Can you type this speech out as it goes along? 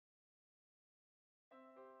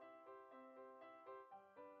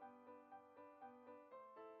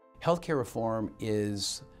Healthcare reform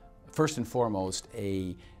is, first and foremost,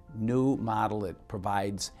 a new model that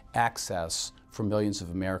provides access for millions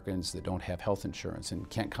of Americans that don't have health insurance. In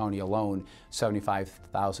Kent County alone,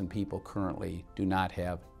 75,000 people currently do not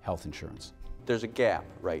have health insurance. There's a gap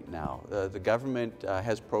right now. The government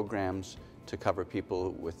has programs to cover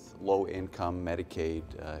people with low income. Medicaid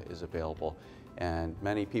is available, and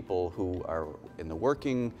many people who are in the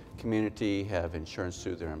working community have insurance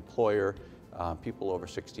through their employer. People over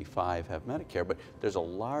 65 have Medicare, but there's a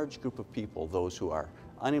large group of people, those who are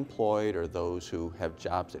unemployed or those who have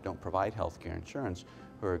jobs that don't provide health care insurance,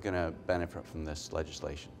 who are going to benefit from this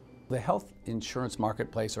legislation. The health insurance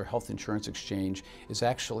marketplace or health insurance exchange is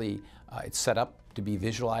actually it's set up to be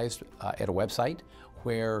visualized at a website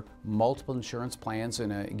where multiple insurance plans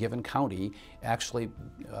in a given county actually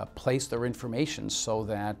place their information so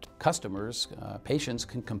that customers, patients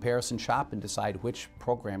can comparison shop and decide which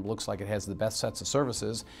program looks like it has the best sets of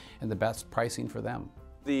services and the best pricing for them.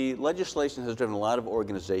 The legislation has driven a lot of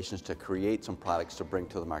organizations to create some products to bring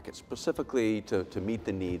to the market, specifically to meet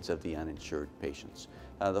the needs of the uninsured patients.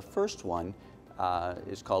 The first one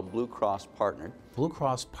is called Blue Cross Partnered. Blue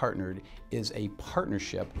Cross Partnered is a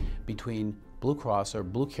partnership between Blue Cross, or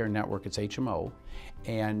Blue Care Network, its HMO,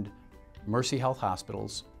 and Mercy Health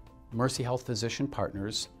Hospitals, Mercy Health Physician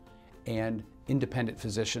Partners, and independent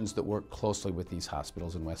physicians that work closely with these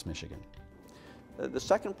hospitals in West Michigan. The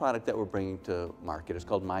second product that we're bringing to market is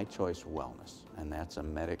called My Choice Wellness, and that's a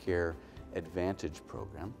Medicare Advantage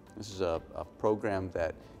program. This is a program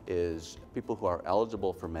that is people who are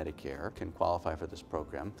eligible for Medicare can qualify for this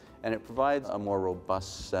program, and it provides a more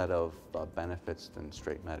robust set of benefits than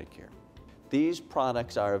straight Medicare. These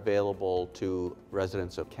products are available to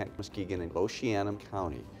residents of Kent, Muskegon, and Oceana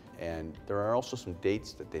County, and there are also some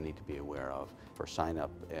dates that they need to be aware of for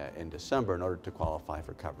sign-up in December in order to qualify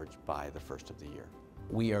for coverage by the first of the year.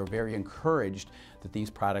 We are very encouraged that these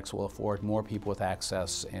products will afford more people with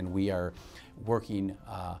access, and we are working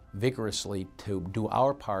vigorously to do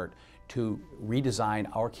our part to redesign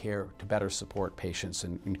our care to better support patients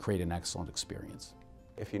and create an excellent experience.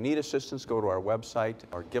 If you need assistance, go to our website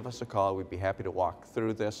or give us a call. We'd be happy to walk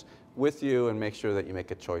through this with you and make sure that you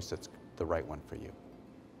make a choice that's the right one for you.